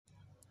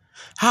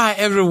Hi,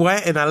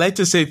 everyone, and I'd like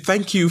to say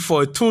thank you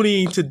for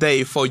tuning in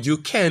today for You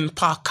Can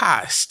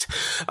Podcast.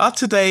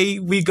 Today,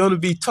 we're going to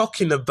be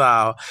talking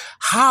about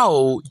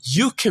how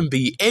you can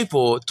be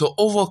able to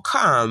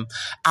overcome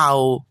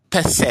our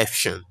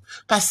perception.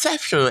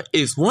 Perception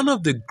is one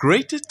of the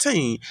greatest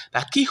things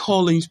that keep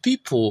holding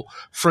people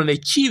from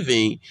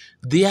achieving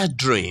their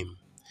dream.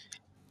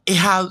 It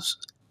has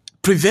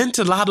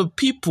prevented a lot of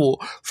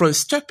people from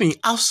stepping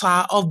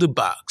outside of the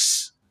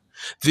box.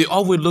 They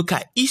always look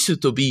at issues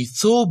to be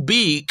so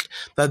big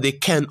that they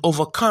can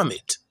overcome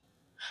it.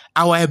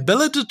 Our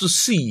ability to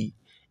see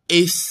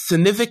is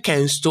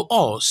significant to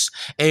us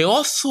and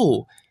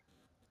also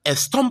a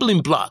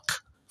stumbling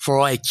block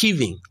for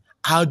achieving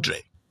our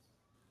dream.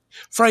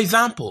 For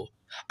example,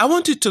 I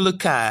want you to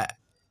look at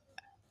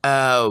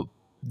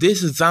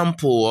this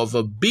example of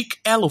a big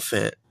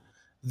elephant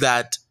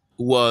that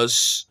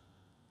was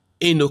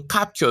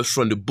captured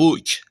from the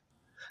bush.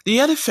 The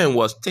elephant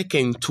was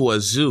taken to a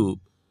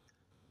zoo,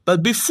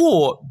 but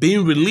before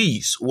being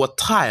released, was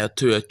tied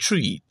to a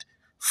tree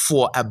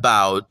for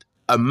about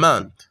a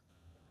month.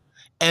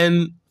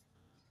 And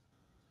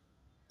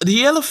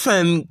the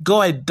elephant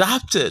got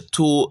adapted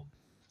to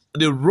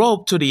the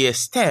rope to the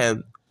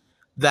extent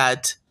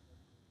that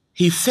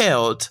he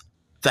felt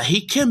that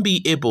he can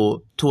be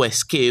able to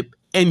escape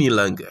any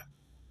longer.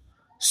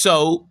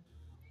 So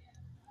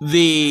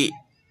the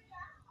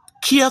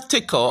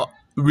caretaker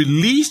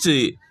released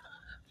the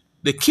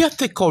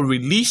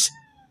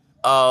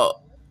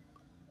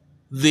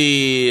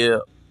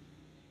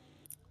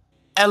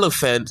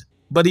elephant,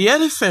 but the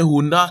elephant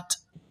would not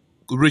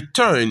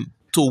return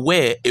to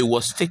where it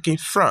was taken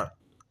from.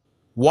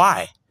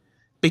 Why?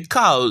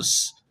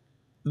 Because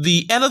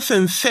the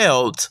elephant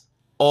felt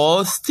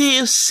or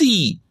still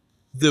see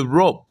the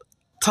rope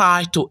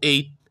tied to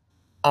it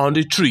on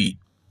the tree.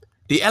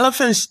 The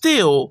elephant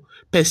still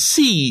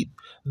perceived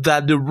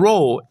that the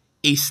rope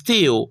is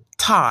still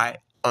tied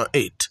on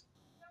it.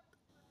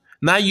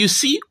 Now you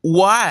see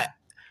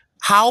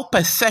how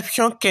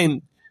perception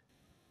can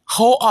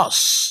hold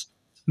us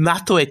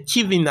not to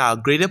achieving our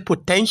greater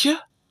potential.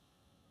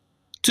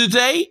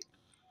 Today,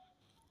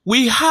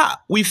 we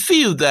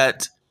feel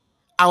that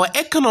our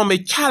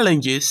economic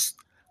challenges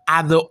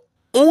are the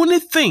only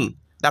thing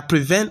that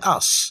prevent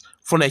us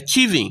from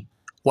achieving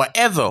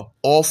whatever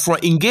or from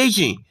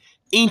engaging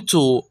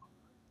into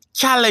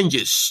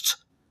challenges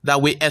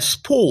that will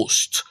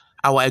expose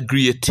our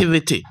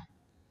creativity.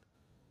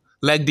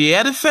 Like the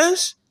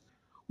elephants,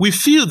 we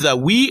feel that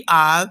we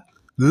are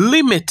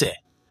limited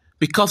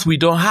because we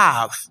don't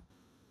have.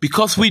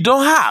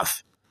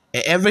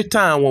 And every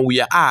time when we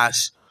are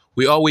asked,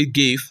 we always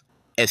give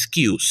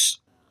excuse.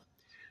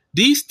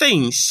 These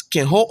things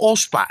can hold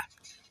us back.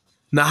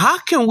 Now, how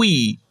can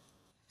we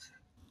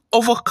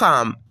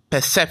overcome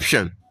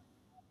perception?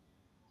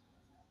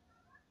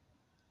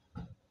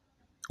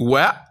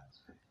 Well,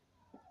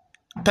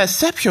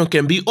 perception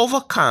can be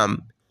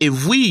overcome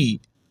if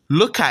we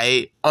look at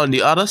it on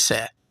the other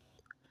side.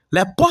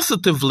 Let's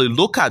positively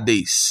look at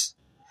this.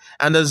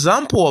 An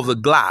example of a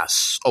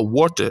glass of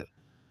water.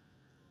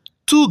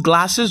 2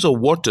 glasses of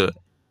water